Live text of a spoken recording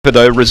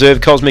paper though.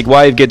 Reserve Cosmic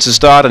Wave gets a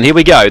start, and here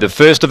we go. The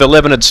first of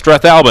 11 at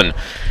Strathalbyn.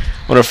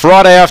 On a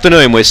Friday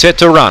afternoon, we're set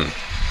to run.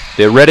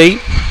 They're ready.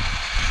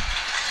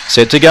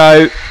 Set to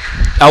go.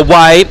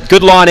 Away.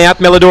 Good line out.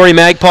 Melodori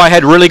Magpie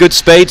had really good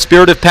speed.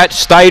 Spirit of Pat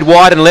stayed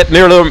wide and let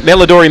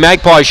Melodori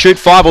Magpie shoot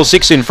 5 or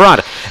 6 in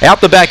front. Out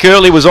the back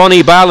early was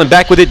Oni Bale, and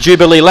back with it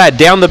Jubilee Lad.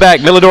 Down the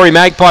back, Melodori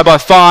Magpie by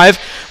 5.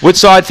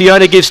 Woodside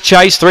Fiona gives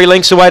chase. 3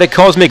 lengths away to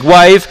Cosmic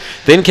Wave.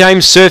 Then came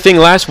Surfing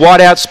Lass.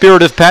 Wide out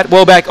Spirit of Pat.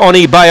 Well back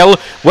Oni Bale.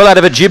 Well out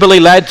of it Jubilee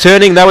Lad.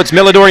 Turning though it's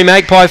Melodori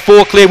Magpie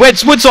 4 clear.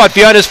 Woodside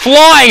Fiona's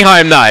flying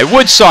home though.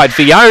 Woodside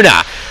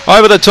Fiona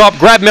over the top.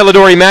 Grabbed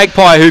Melodori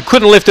Magpie, who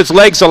couldn't lift its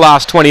legs the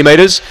last 20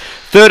 metres.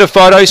 Third a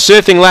photo,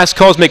 Surfing Lass,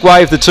 Cosmic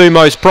Wave, the two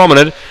most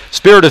prominent.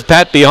 Spirit of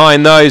Pat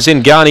behind those,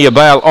 in Garnia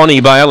Bale,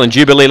 Oni Bale, and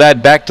Jubilee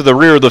Lad back to the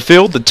rear of the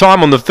field. The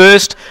time on the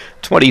first,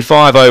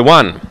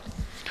 25.01.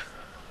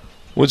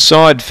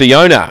 Woodside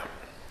Fiona.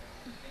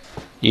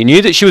 You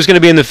knew that she was going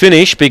to be in the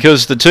finish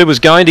because the two was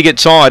going to get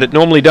tied. It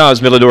normally does,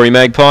 Melodori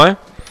Magpie.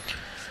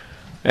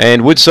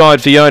 And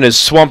Woodside Fiona's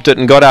swamped it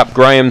and got up.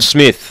 Graham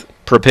Smith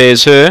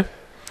prepares her.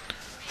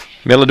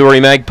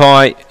 Melodori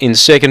Magpie in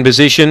second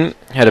position.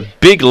 Had a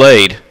big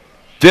lead.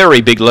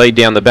 Very big lead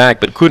down the back,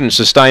 but couldn't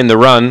sustain the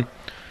run.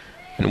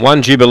 And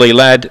 1 Jubilee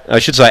Lad, I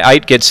should say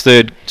 8 gets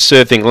third,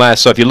 Surfing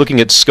Lass. So if you're looking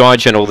at Sky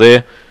Channel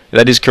there,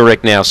 that is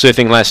correct now.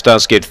 Surfing Lass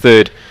does get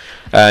third.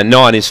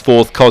 9 is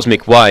fourth,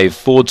 Cosmic Wave.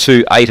 4,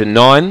 2, 8 and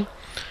 9.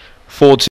 4, 2.